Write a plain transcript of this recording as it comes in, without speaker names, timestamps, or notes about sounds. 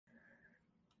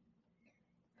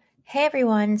Hey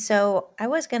everyone. So I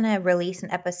was going to release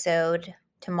an episode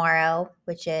tomorrow,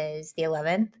 which is the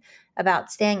 11th,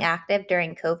 about staying active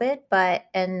during COVID. But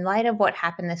in light of what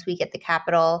happened this week at the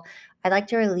Capitol, I'd like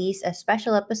to release a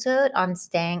special episode on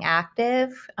staying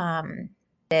active and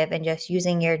just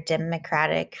using your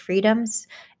democratic freedoms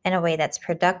in a way that's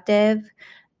productive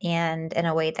and in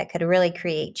a way that could really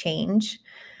create change.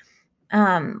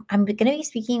 I'm going to be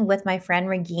speaking with my friend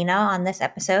Regina on this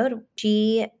episode.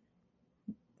 She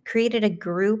created a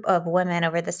group of women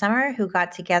over the summer who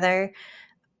got together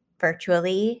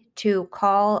virtually to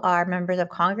call our members of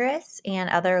Congress and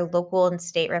other local and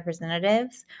state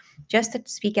representatives just to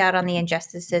speak out on the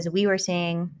injustices we were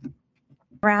seeing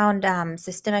around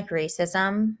systemic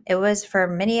racism. It was for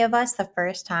many of us the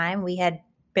first time we had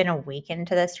been awakened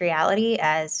to this reality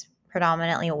as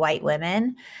predominantly white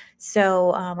women.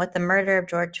 So, with the murder of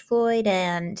George Floyd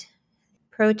and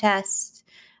protests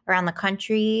around the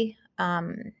country,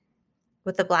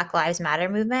 with the Black Lives Matter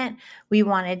movement, we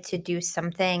wanted to do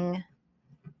something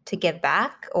to give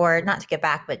back, or not to give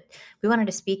back, but we wanted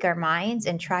to speak our minds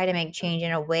and try to make change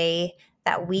in a way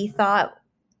that we thought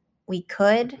we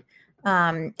could.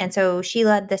 And so she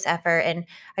led this effort. And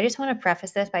I just want to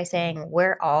preface this by saying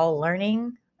we're all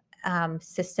learning.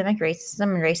 Systemic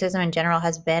racism and racism in general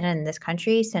has been in this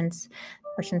country since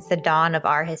the dawn of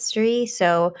our history.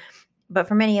 So, but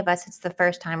for many of us, it's the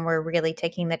first time we're really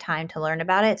taking the time to learn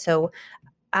about it. So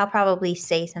I'll probably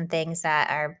say some things that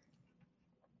are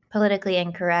politically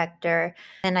incorrect, or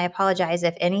and I apologize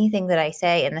if anything that I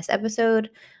say in this episode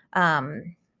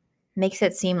makes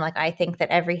it seem like I think that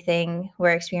everything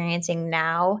we're experiencing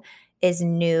now is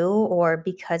new or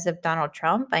because of Donald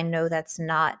Trump. I know that's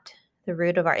not the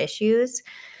root of our issues.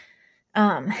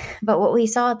 Um, but what we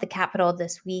saw at the Capitol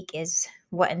this week is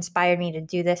what inspired me to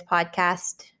do this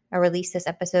podcast or release this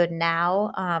episode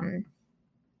now.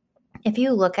 If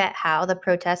you look at how the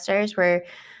protesters were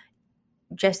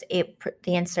the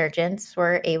insurgents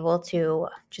were able to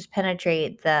just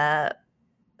penetrate the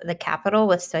Capitol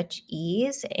with such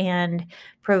ease and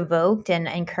provoked and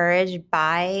encouraged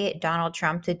by Donald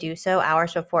Trump to do so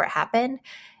hours before it happened.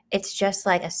 It's just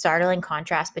like a startling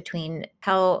contrast between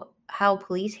how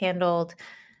police handled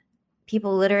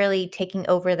people literally taking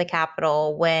over the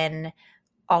Capitol when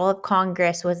all of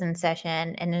Congress was in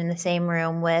session and in the same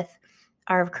room with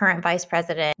our current vice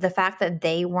president. The fact that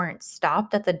they weren't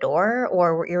stopped at the door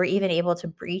or were even able to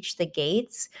breach the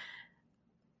gates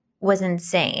was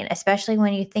insane, especially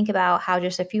when you think about how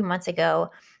just a few months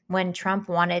ago, when Trump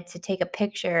wanted to take a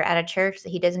picture at a church that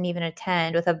he doesn't even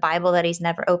attend with a Bible that he's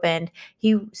never opened,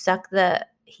 he sucked the,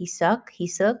 I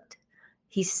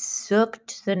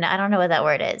don't know what that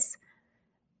word is.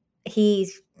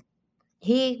 He's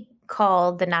he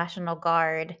called the National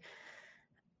Guard,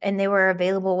 and they were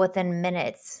available within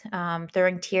minutes,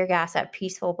 throwing tear gas at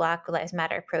peaceful Black Lives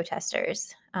Matter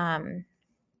protesters. And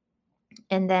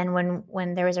then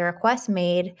when there was a request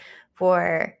made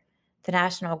for the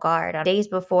National Guard days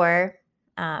before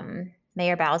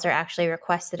Mayor Bowser actually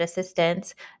requested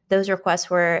assistance, those requests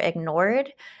were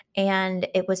ignored, and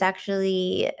it was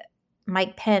actually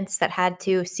Mike Pence that had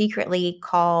to secretly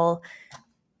call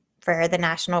for the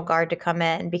National Guard to come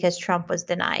in because Trump was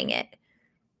denying it.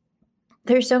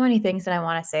 There's so many things that I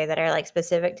want to say that are like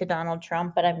specific to Donald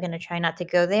Trump, but I'm going to try not to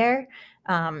go there.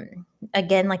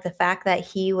 Again, like the fact that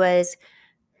he was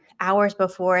hours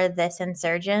before this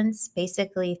insurgents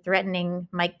basically threatening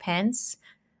Mike Pence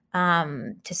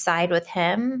to side with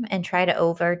him and try to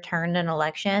overturn an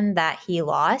election that he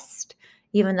lost,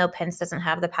 even though Pence doesn't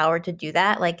have the power to do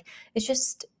that. Like, it's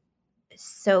just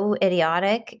so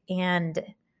idiotic,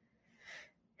 and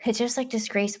it's just like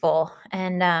disgraceful.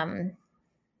 And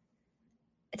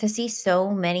to see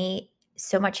so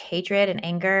much hatred and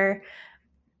anger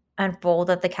unfold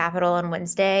at the Capitol on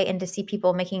Wednesday, and to see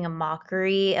people making a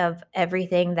mockery of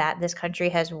everything that this country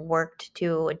has worked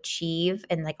to achieve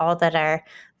and like all that our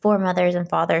foremothers and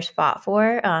fathers fought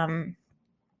for.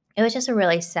 It was just a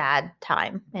really sad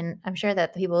time. And I'm sure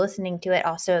that the people listening to it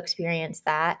also experienced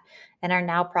that and are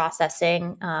now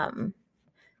processing,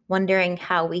 wondering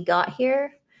how we got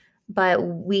here. But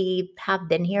we have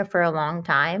been here for a long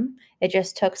time. It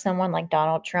just took someone like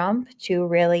Donald Trump to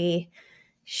really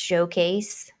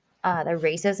showcase the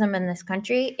racism in this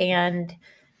country and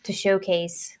to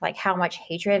showcase like how much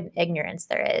hatred and ignorance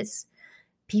there is.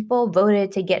 People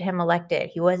voted to get him elected.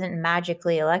 He wasn't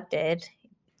magically elected.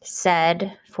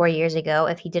 Said 4 years ago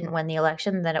if he didn't win the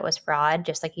election that it was fraud,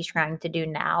 just like he's trying to do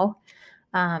now.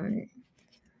 Um,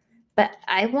 but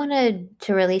I wanted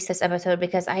to release this episode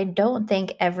because I don't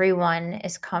think everyone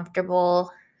is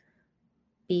comfortable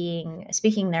being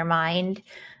speaking their mind,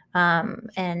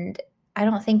 and I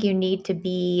don't think you need to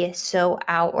be so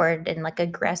outward and like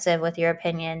aggressive with your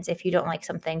opinions if you don't like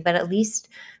something, but at least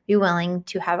be willing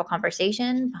to have a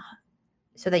conversation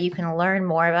so that you can learn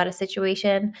more about a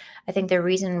situation. I think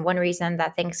one reason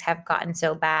that things have gotten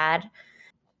so bad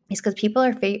is because people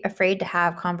are afraid to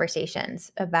have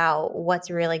conversations about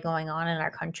what's really going on in our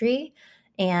country,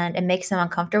 and it makes them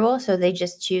uncomfortable. So they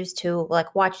just choose to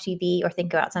like watch TV or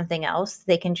think about something else.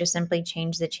 They can just simply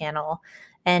change the channel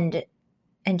and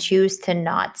choose to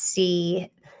not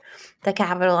see the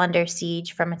Capitol under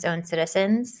siege from its own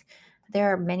citizens.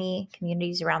 There are many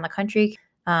communities around the country,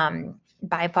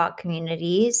 BIPOC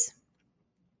communities,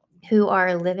 who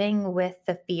are living with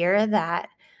the fear that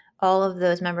all of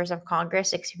those members of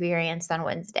Congress experienced on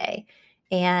Wednesday.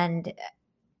 And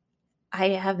I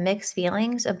have mixed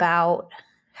feelings about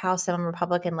how some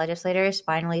Republican legislators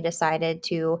finally decided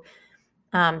to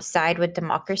side with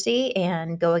democracy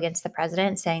and go against the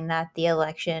president, saying that the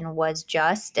election was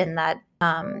just and that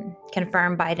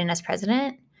confirmed Biden as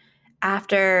president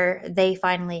after they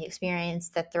finally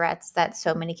experienced the threats that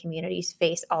so many communities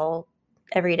face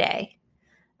every day.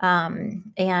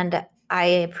 And I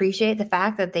appreciate the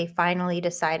fact that they finally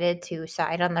decided to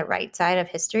side on the right side of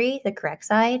history, the correct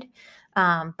side.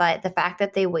 But the fact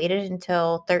that they waited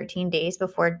until 13 days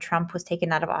before Trump was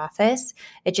taken out of office,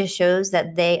 it just shows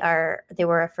that they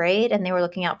were afraid and they were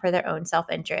looking out for their own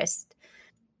self-interest.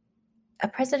 A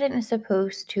president is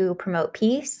supposed to promote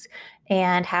peace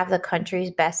and have the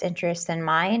country's best interests in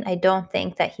mind. I don't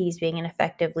think that he's being an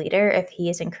effective leader if he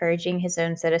is encouraging his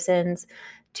own citizens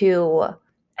to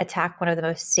attack one of the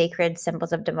most sacred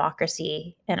symbols of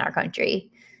democracy in our country.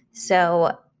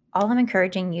 So, all I'm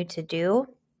encouraging you to do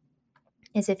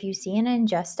is if you see an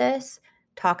injustice,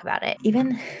 talk about it.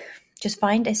 Even just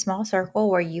find a small circle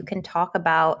where you can talk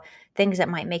about things that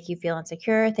might make you feel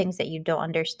insecure, things that you don't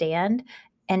understand.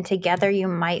 And together you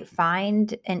might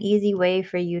find an easy way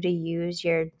for you to use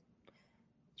your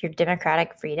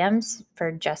democratic freedoms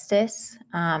for justice.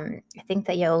 I think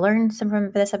that you'll learn some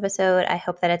from this episode. I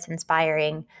hope that it's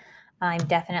inspiring. I'm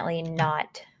definitely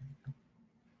not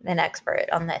an expert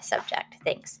on this subject.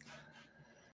 Thanks.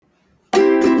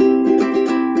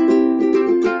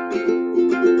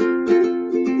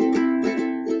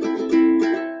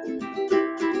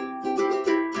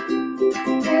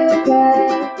 Feel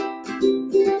good,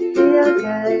 feel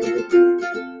good,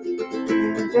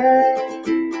 feel good,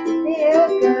 feel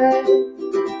good,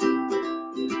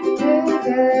 feel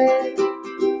good,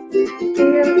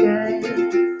 feel good,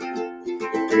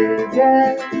 feel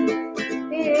good,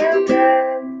 feel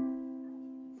good.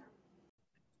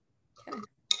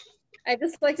 I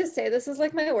just like to say this is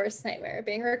like my worst nightmare,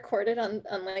 being recorded on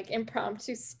like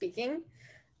impromptu speaking.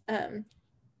 I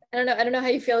don't know how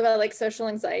you feel about like social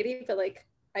anxiety, but like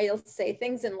I'll say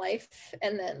things in life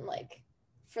and then like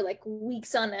for like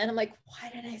weeks on end, I'm like, why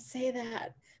did I say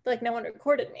that? But like no one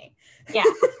recorded me. Yeah.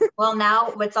 Well,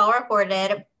 now it's all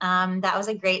recorded. That was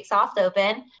a great soft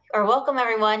open. Or welcome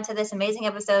everyone to this amazing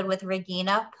episode with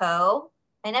Regina Poe.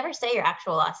 I never say your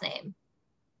actual last name.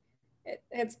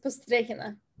 It's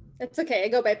Postrekina. It's okay. I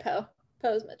go by Poe.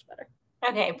 Poe is much better.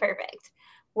 Okay, perfect.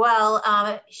 Well,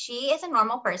 she is a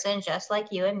normal person just like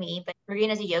you and me, but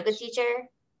Regina is a yoga teacher.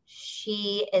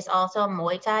 She is also a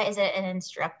Muay Thai. Is it an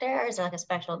instructor or is it like a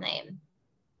special name?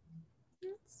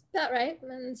 That's about right.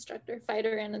 I'm an instructor,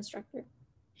 fighter and instructor.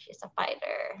 She's a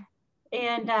fighter.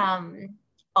 And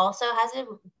also has a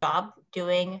job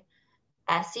doing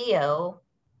SEO.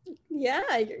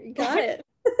 Yeah, you got it.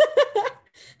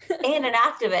 And an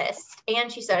activist. And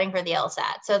she's studying for the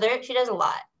LSAT. So she does a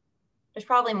lot. There's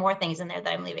probably more things in there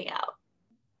that I'm leaving out.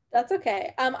 That's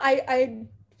okay. I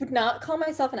would not call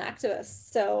myself an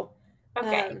activist, so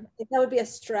okay. That would be a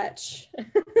stretch.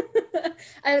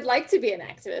 I would like to be an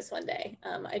activist one day.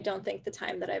 I don't think the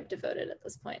time that I've devoted at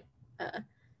this point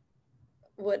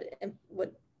would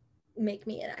make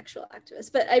me an actual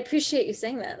activist. But I appreciate you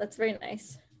saying that. That's very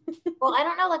nice. Well, I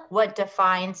don't know like what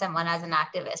defines someone as an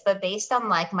activist, but based on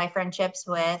like my friendships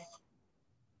with,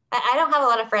 I don't have a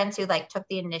lot of friends who like took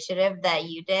the initiative that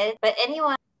you did, but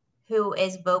anyone who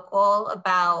is vocal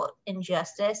about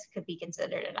injustice could be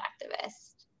considered an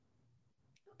activist.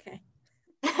 Okay.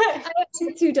 I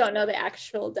too don't know the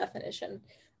actual definition.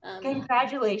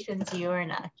 Congratulations, you are an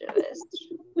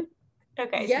activist.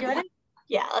 Okay. Yeah. So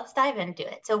yeah, let's dive into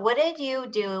it. So what did you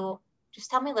do? Just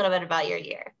tell me a little bit about your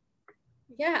year.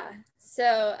 Yeah.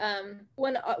 So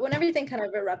when everything kind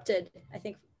of erupted, I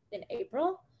think in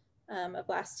April of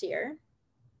last year,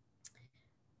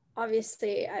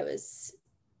 obviously I was,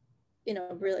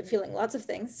 really feeling lots of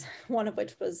things. One of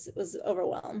which was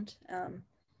overwhelmed. And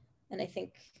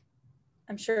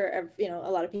I'm sure, a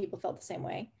lot of people felt the same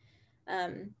way.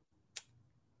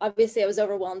 Obviously I was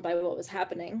overwhelmed by what was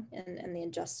happening and the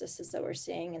injustices that we're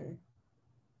seeing. And,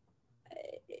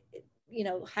 you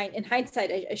know, in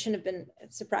hindsight, I shouldn't have been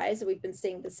surprised that we've been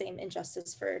seeing the same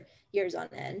injustice for years on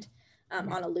end,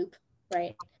 on a loop,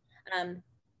 right?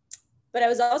 But I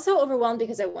was also overwhelmed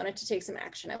because I wanted to take some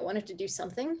action. I wanted to do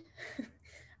something.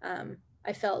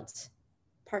 I felt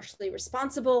partially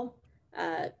responsible,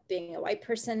 being a white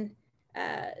person,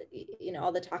 you know,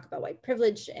 all the talk about white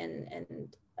privilege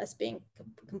and us being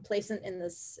complacent in the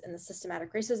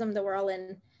systematic racism that we're all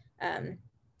in.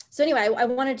 So anyway, I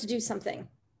wanted to do something,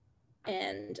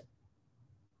 and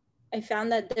I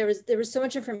found that there was so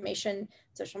much information,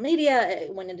 social media,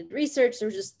 when I did research, there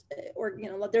was just, or, you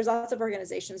know, there's lots of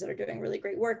organizations that are doing really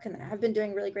great work and that have been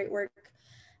doing really great work.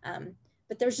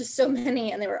 But there's just so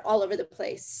many, and they were all over the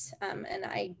place. And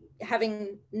I,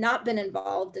 having not been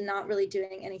involved and not really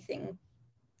doing anything,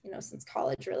 you know, since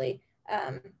college really,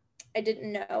 I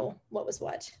didn't know what was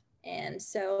what. And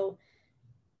so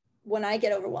when I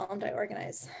get overwhelmed, I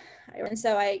organize. And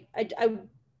so I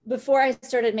before I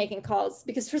started making calls,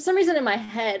 because for some reason in my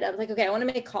head, I was like, okay, I want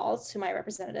to make calls to my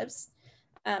representatives.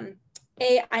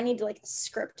 I need like a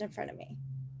script in front of me.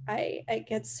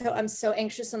 I'm so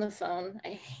anxious on the phone.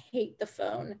 I hate the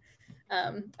phone.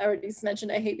 I already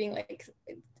mentioned I hate being like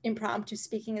impromptu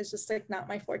speaking is just like not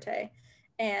my forte.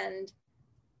 And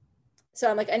so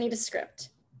I'm like, I need a script.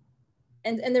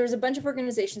 And there was a bunch of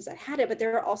organizations that had it, but they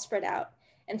were all spread out.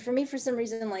 And for me, for some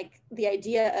reason, like the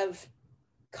idea of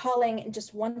calling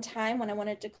just one time when I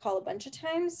wanted to call a bunch of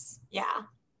times. Yeah.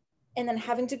 And then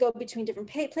having to go between different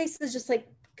places just like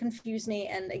confused me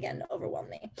and again, overwhelmed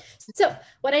me. So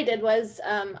what I did was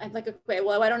I'm like, okay,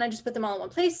 well, why don't I just put them all in one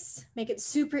place, make it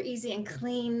super easy and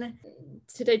clean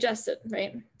to digest it,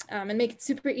 right? And make it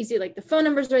super easy. Like the phone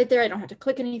number's right there. I don't have to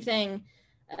click anything.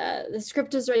 The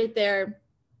script is right there.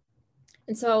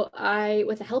 And so I,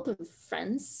 with the help of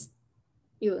friends,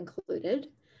 you included,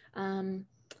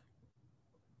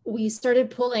 we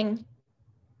started pulling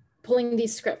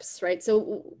these scripts, right?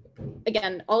 So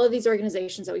again, all of these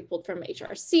organizations that we pulled from,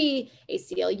 HRC,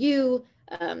 ACLU,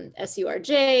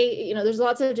 SURJ, you know, there's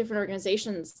lots of different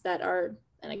organizations that are,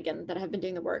 and again, that have been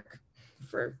doing the work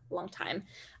for a long time,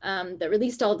 that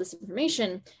released all of this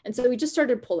information. And so we just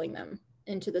started pulling them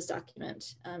into this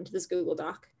document, to this Google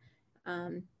Doc,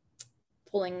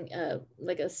 pulling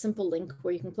like a simple link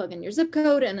where you can plug in your zip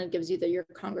code and it gives you your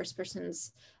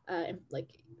congressperson's like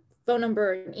phone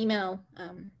number and email,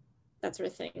 that sort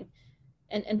of thing,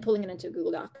 and pulling it into a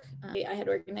Google Doc. I had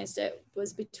organized it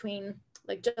was between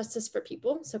like Justice for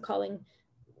People, so calling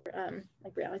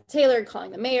like Breonna Taylor,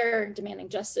 calling the mayor, demanding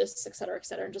justice, et cetera,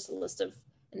 and just a list of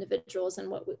individuals and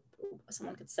what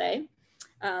someone could say.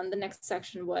 The next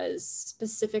section was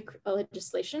specific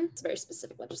legislation. It's very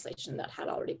specific legislation that had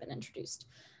already been introduced.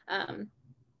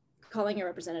 Calling your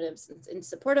representatives in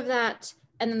support of that.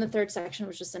 And then the third section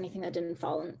was just anything that didn't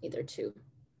fall in either two.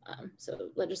 So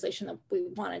legislation that we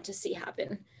wanted to see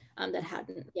happen that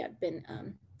hadn't yet been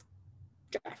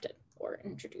drafted or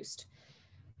introduced.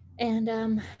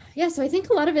 And yeah, so I think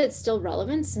a lot of it's still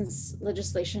relevant since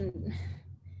legislation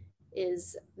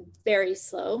is very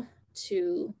slow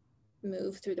to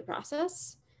move through the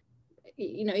process.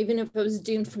 You know, even if it was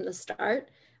doomed from the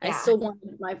start, yeah. I still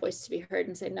wanted my voice to be heard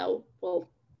and say, no, well,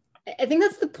 I think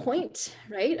that's the point,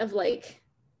 right? Of like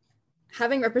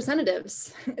having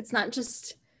representatives. It's not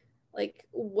just like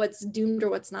what's doomed or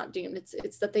what's not doomed.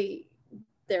 It's that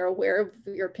they're aware of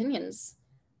your opinions.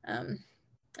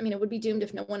 I mean, it would be doomed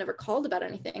if no one ever called about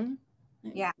anything.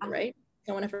 Yeah. Right?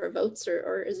 No one ever votes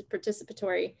or is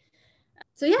participatory.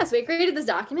 So yeah, so we created this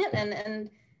document and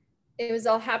it was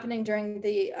all happening during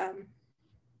the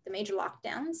major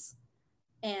lockdowns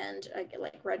and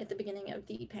like right at the beginning of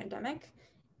the pandemic.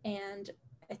 And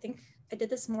I think I did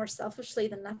this more selfishly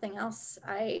than nothing else.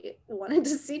 I wanted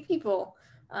to see people.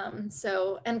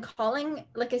 And calling,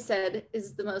 like I said,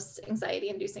 is the most anxiety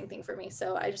inducing thing for me.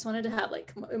 So I just wanted to have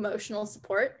like emotional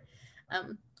support,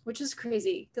 which is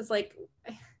crazy because like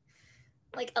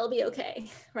I'll be okay,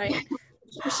 right?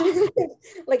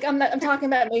 Like I'm talking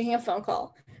about making a phone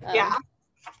call. Yeah.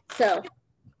 So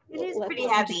it is pretty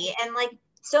heavy, and like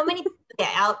so many.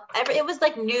 Yeah, it was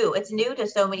like new. It's new to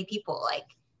so many people. Like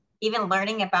even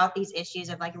learning about these issues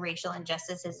of like racial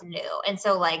injustice is new, and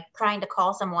so like trying to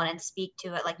call someone and speak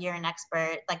to it like you're an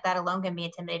expert, like that alone can be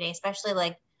intimidating. Especially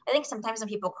like I think sometimes when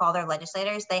people call their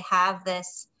legislators, they have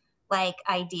this like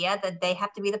idea that they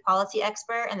have to be the policy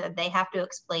expert and that they have to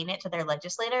explain it to their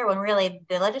legislator when really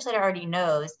the legislator already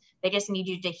knows. They just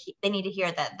need they need to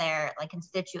hear that their like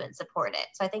constituents support it.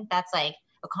 So I think that's like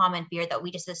a common fear that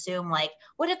we just assume like,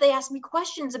 what if they ask me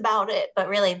questions about it? But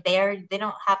really they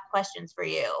don't have questions for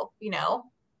you, you know?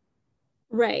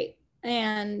 Right.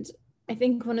 And I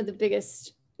think one of the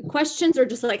biggest questions are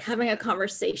just like having a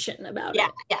conversation about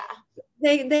it. Yeah.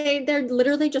 They're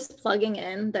literally just plugging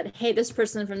in that, hey, this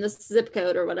person from this zip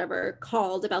code or whatever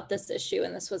called about this issue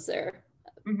and this was their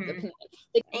opinion.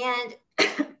 And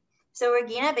so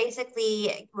Regina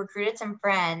basically recruited some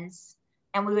friends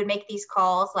and we would make these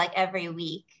calls like every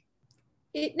week.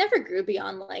 It never grew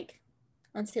beyond like,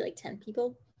 I want to say like 10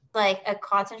 people. Like a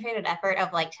concentrated effort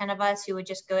of like 10 of us who would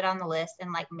just go down the list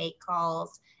and like make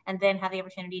calls and then have the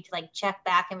opportunity to like check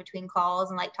back in between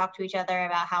calls and like talk to each other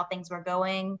about how things were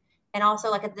going. And also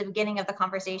like at the beginning of the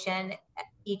conversation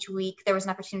each week, there was an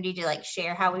opportunity to like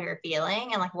share how we were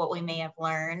feeling and like what we may have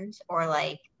learned or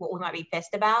like what we might be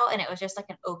pissed about. And it was just like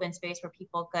an open space where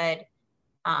people could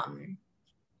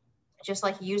just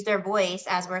like use their voice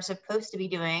as we're supposed to be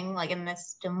doing, like in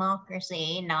this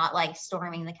democracy, not like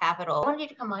storming the Capitol. I wanted you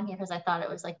to come on here because I thought it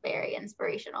was like very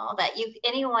inspirational that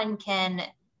anyone can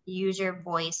use your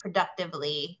voice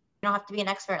productively. You don't have to be an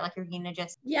expert like Regina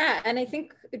just. Yeah, and I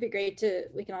think it'd be great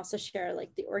we can also share like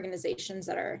the organizations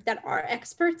that are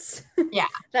experts. Yeah.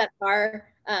 that are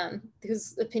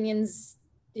whose opinions,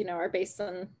 you know, are based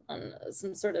on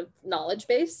some sort of knowledge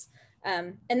base.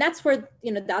 And that's where,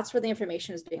 you know, that's where the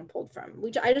information is being pulled from.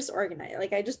 I just organize,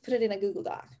 like I just put it in a Google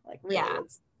Doc, like really, yeah,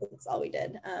 it's all we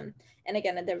did. And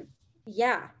again, I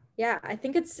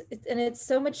think it's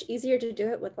so much easier to do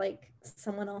it with like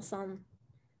someone else on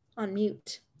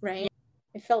mute, right?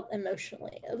 It felt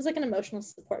it was like an emotional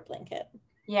support blanket.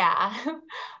 Yeah,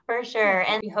 for sure.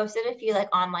 And we hosted a few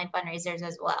like online fundraisers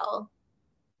as well.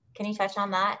 Can you touch on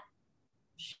that?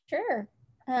 Sure.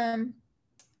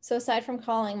 So aside from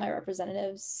calling my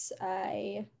representatives,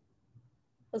 I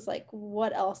was like,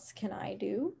 what else can I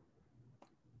do?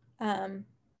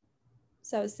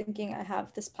 So I was thinking I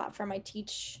have this platform I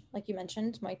teach, like you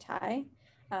mentioned, Muay Thai.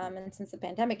 And since the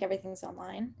pandemic, everything's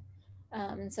online.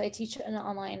 So I teach an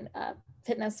online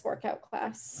fitness workout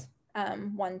class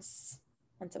once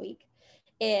a week.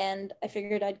 And I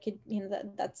figured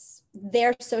that's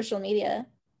their social media.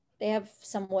 They have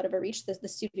somewhat of a reach, the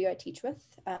studio I teach with.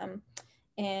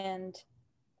 And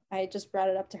I just brought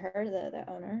it up to her, the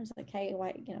owner. I was like, hey,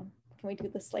 why, you know, can we do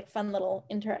this like fun little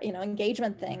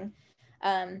engagement thing?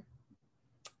 And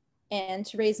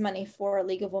to raise money for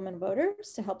League of Women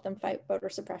Voters to help them fight voter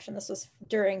suppression. This was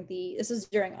during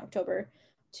October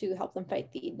to help them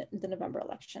fight the November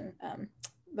election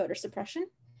voter suppression.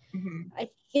 Mm-hmm. I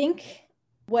think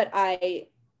what I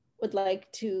would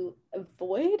like to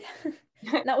avoid,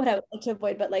 not what I would like to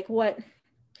avoid, but like what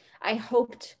I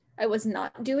hoped I was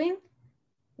not doing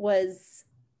was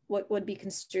what would be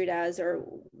construed as, or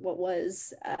what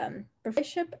was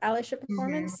allyship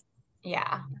performance. Mm-hmm.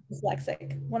 Yeah.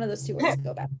 Dyslexic. One of those two words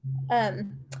go back.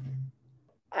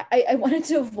 I wanted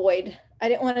to avoid, I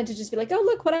didn't want it to just be like, oh,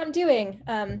 look what I'm doing.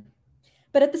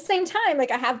 But at the same time,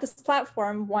 like I have this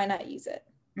platform, why not use it?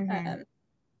 Mm-hmm.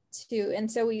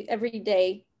 And so every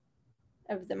day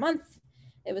of the month,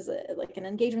 it was like an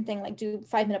engagement thing, like do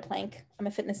 5-minute plank. I'm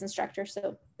a fitness instructor,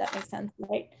 so that makes sense,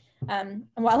 right? And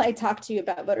while I talk to you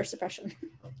about voter suppression.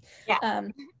 Yeah.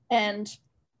 And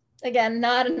again,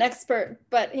 not an expert,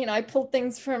 but you know, I pulled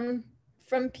things from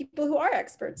people who are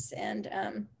experts and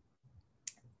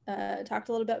talked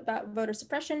a little bit about voter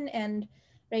suppression and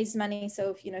raised money.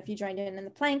 So if you joined in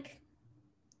the plank,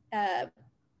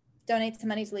 donate some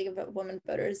money to League of Women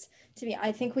Voters. To me,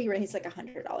 I think we raised like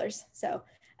 $100. So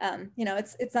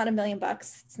it's not $1 million.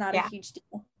 It's not a huge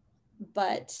deal,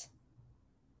 but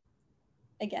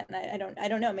again, I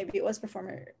don't know. Maybe it was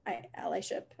performer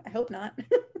allyship. I hope not.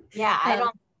 Yeah,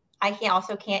 I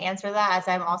can't answer that as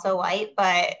I'm also white,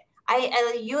 but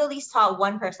you at least taught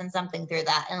one person something through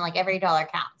that, and like every dollar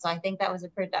counts. So I think that was a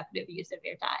productive use of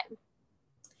your time.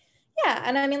 Yeah,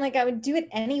 and I mean, like I would do it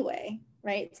anyway,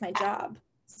 right? It's my job.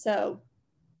 So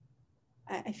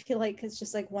I feel like it's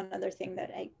just like one other thing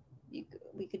that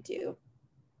we could do.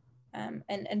 And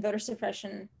voter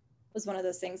suppression was one of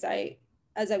those things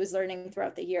as I was learning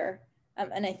throughout the year.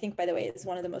 And I think, by the way, it's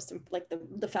one of the most, like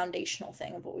the foundational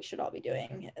thing of what we should all be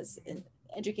doing is in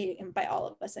educating, and by all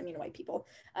of us, I mean white people,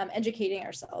 educating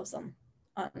ourselves on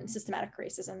systematic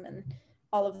racism and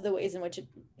all of the ways in which it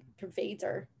pervades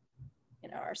our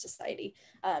society.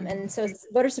 And so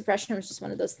voter suppression was just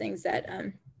one of those things that,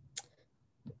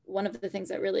 one of the things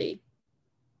that really,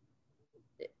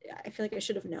 I feel like I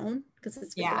should have known because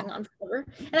it's been going on forever.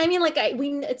 And I mean, like I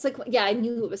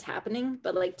knew it was happening,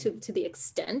 but like to the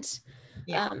extent,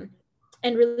 and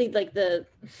really like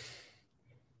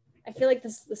I feel like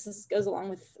this goes along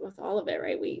with all of it,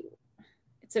 right?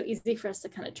 It's so easy for us to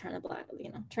kind of turn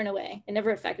away. It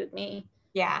never affected me.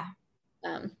 Yeah.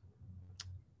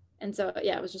 And so,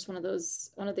 yeah, it was just one of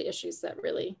the issues that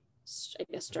really, I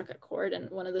guess, struck a chord, and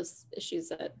one of those issues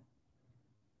that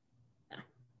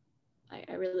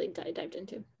I really dived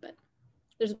into, but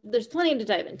there's plenty to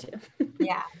dive into.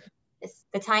 Yeah. It's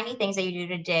the tiny things that you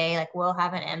do today, like, will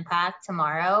have an impact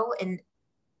tomorrow,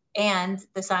 and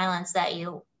the silence that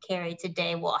you carry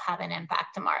today will have an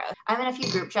impact tomorrow. I'm in a few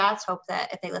group chats, hope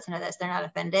that if they listen to this, they're not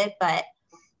offended, but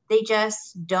they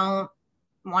just don't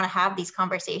want to have these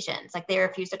conversations. Like, they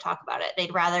refuse to talk about it.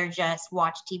 They'd rather just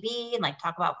watch TV and like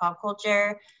talk about pop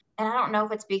culture. And I don't know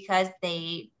if it's because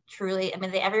they truly,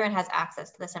 everyone has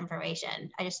access to this information.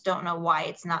 I just don't know why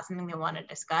it's not something they want to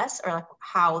discuss, or like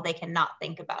how they cannot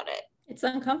think about it. It's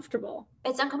uncomfortable.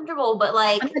 It's uncomfortable, but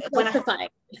like,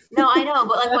 no, I know,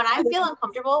 but like when I feel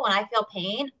uncomfortable, when I feel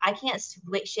pain, I can't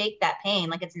shake that pain.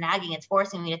 Like, it's nagging, it's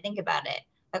forcing me to think about it.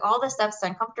 Like, all this stuff's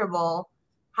uncomfortable.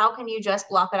 How can you just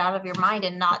block it out of your mind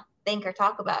and not think or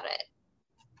talk about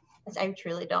it? I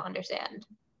truly don't understand.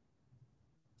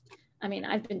 I mean,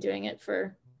 I've been doing it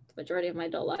for the majority of my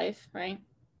adult life, right?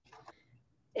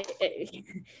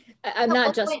 I'm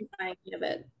not justifying any of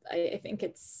it. I think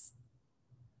it's,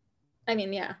 I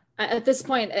mean, yeah, at this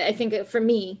point, I think for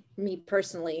me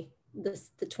personally, the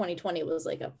 2020 was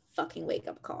like a fucking wake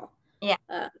up call. Yeah.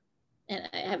 And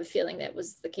I have a feeling that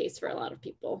was the case for a lot of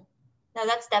people. No,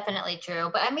 that's definitely true.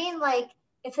 But I mean, like,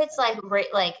 if it's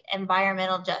like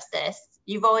environmental justice,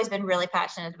 you've always been really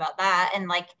passionate about that. And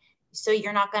like, so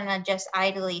you're not going to just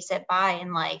idly sit by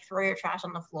and like throw your trash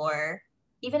on the floor.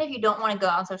 Even if you don't want to go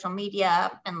on social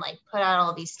media and like put out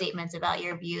all these statements about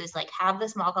your views, like, have the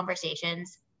small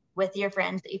conversations with your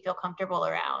friends that you feel comfortable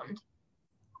around.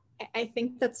 I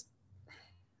think that's,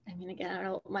 I mean, again, I don't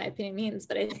know what my opinion means,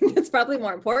 but I think that's probably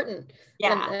more important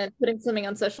than putting something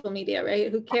on social media, right?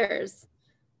 Who cares?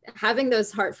 Having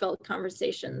those heartfelt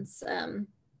conversations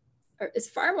is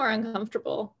far more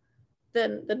uncomfortable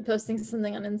than posting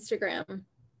something on Instagram.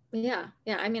 Yeah.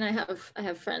 I mean, I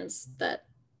have friends that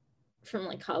from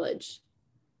like college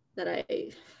that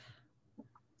I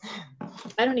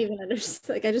don't even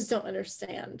understand. Like, I just don't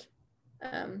understand.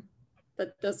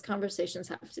 But those conversations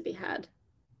have to be had.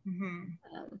 Mm-hmm.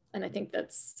 And I think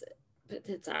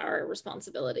it's our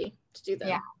responsibility to do them.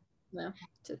 Yeah. You know,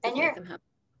 to and make them happen.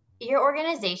 Your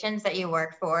organizations that you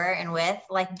work for and with,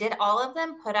 like, did all of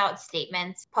them put out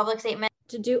statements, public statements?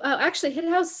 Actually, Hit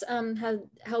House had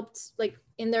helped, like,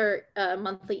 in their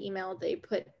monthly email, they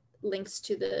put links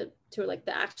to the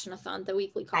action-a-thon, the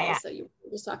weekly calls that you were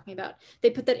just talking about.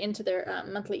 They put that into their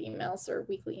monthly emails or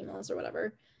weekly emails or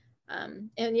whatever.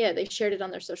 And yeah, they shared it on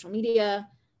their social media,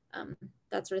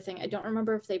 that sort of thing. I don't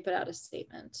remember if they put out a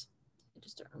statement. I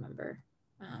just don't remember.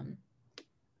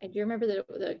 I do remember that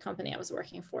the company I was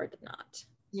working for did not.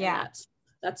 Yeah. And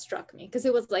that struck me, because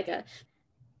it was like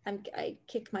I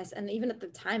kicked myself, and even at the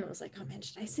time I was like, oh man,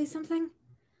 should I say something?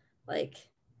 Like,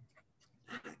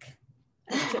 fuck.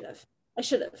 I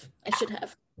should have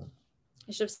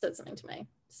said something to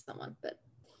someone, but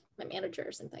my manager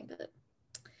or something. But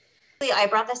I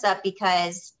brought this up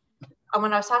because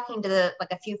when I was talking to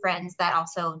a few friends that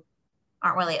also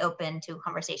aren't really open to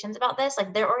conversations about this,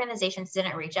 like, their organizations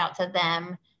didn't reach out to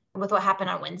them with what happened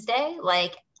on Wednesday.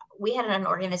 Like, we had an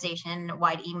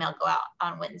organization-wide email go out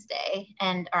on Wednesday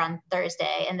or on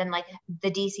Thursday, and then like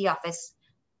the DC office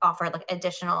offered like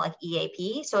additional like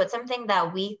EAP. So it's something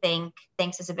that we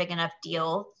thinks is a big enough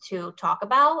deal to talk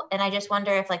about. And I just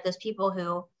wonder if like those people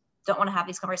who don't want to have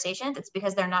these conversations, it's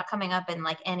because they're not coming up in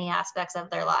like any aspects of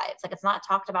their lives. Like, it's not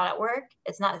talked about at work.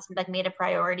 It's like made a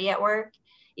priority at work,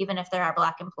 even if there are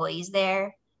Black employees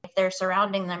there. If they're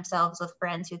surrounding themselves with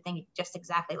friends who think just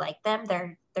exactly like them,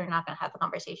 they're not going to have the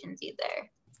conversations either.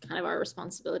 It's kind of our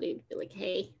responsibility to be like,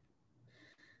 hey,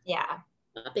 yeah,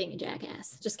 not being a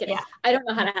jackass. Just kidding. Yeah. I don't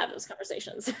know how to have those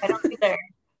conversations. I don't either.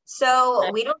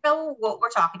 So we don't know what we're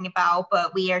talking about,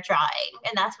 but we are trying,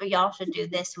 and that's what y'all should do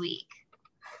this week.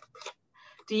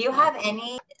 Do you have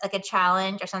any, like, a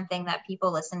challenge or something that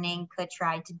people listening could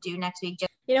try to do next week?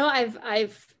 You know,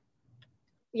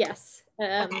 yes.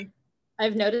 Okay.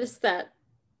 I've noticed that,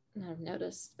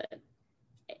 but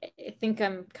I think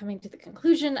I'm coming to the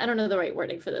conclusion. I don't know the right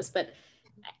wording for this, but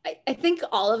I think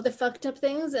all of the fucked up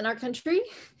things in our country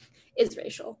is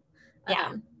racial.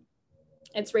 Yeah.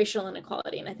 It's racial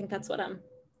inequality. And I think that's what I'm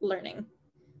learning.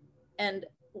 And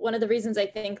one of the reasons I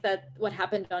think that what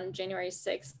happened on January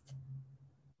 6th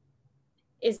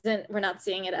we're not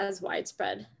seeing it as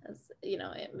widespread as, you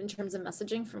know, in terms of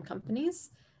messaging from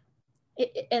companies.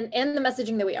 And the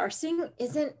messaging that we are seeing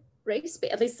isn't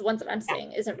race-based. At least the ones that I'm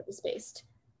seeing isn't race-based.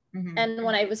 Mhm. And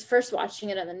when I was first watching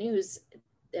it on the news,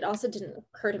 it also didn't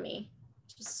occur to me,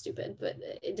 which is stupid, but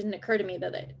it didn't occur to me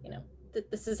that that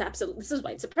this is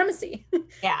white supremacy.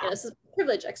 Yeah. This is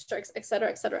privilege, et cetera,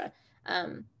 et cetera.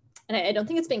 And I don't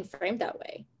think it's being framed that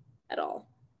way at all.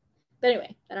 But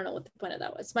anyway, I don't know what the point of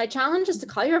that was. My challenge is to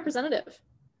call your representative,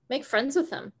 make friends with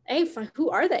them. Hey, who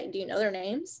are they? Do you know their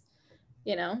names?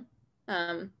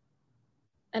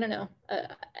 I don't know.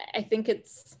 I think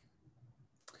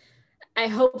I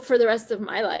hope for the rest of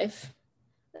my life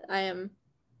that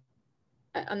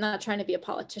I'm not trying to be a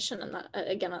politician. I'm not,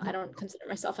 again, I don't consider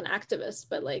myself an activist,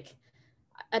 but like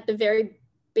at the very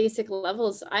basic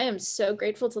levels, I am so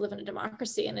grateful to live in a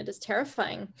democracy, and it is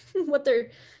terrifying what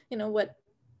they're,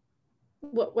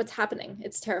 what's happening.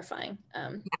 It's terrifying.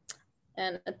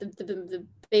 And the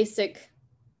basic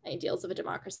ideals of a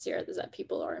democracy is that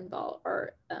people are involved,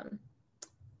 are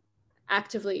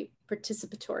actively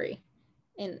participatory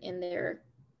in their,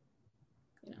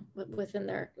 within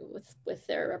their with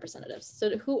their representatives.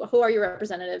 So who are your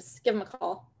representatives? Give them a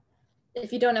call.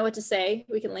 If you don't know what to say,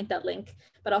 we can link that link.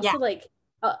 But also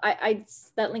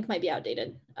that link might be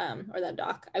outdated, or that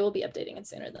doc. I will be updating it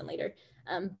sooner than later.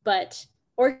 But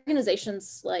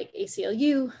organizations like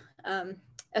ACLU,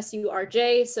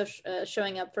 SURJ, so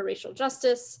showing up for racial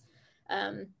justice,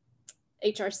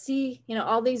 HRC,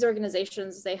 all these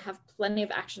organizations, they have plenty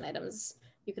of action items.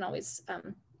 You can always,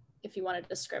 if you wanted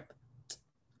a script,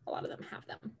 a lot of them have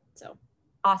them. So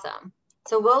awesome.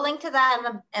 So we'll link to that in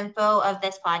the info of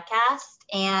this podcast.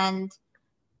 And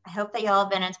I hope that y'all have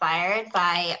been inspired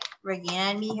by Regina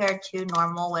and me here, two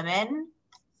normal women.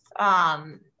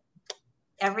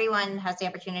 Everyone has the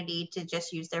opportunity to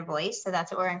just use their voice. So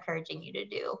that's what we're encouraging you to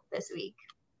do this week.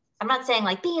 I'm not saying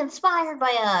like be inspired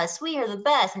by us, we are the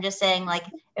best. I'm just saying like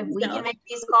if we can make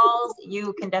these calls,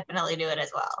 you can definitely do it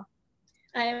as well.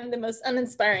 I am the most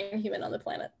uninspiring human on the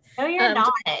planet. No, you're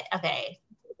not. Okay.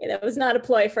 That was not a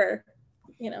ploy for,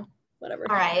 whatever.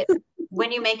 All right.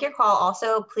 When you make your call,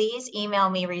 also please email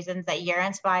me reasons that you're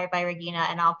inspired by Regina,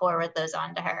 and I'll forward those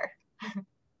on to her.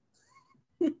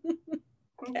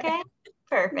 Okay.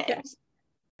 Perfect. Okay.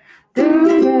 Do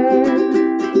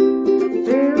good,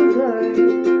 do good,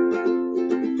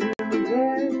 do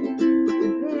good,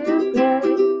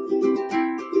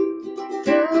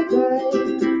 feel good,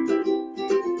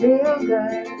 feel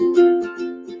good,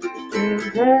 feel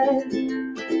good,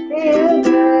 feel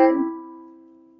good.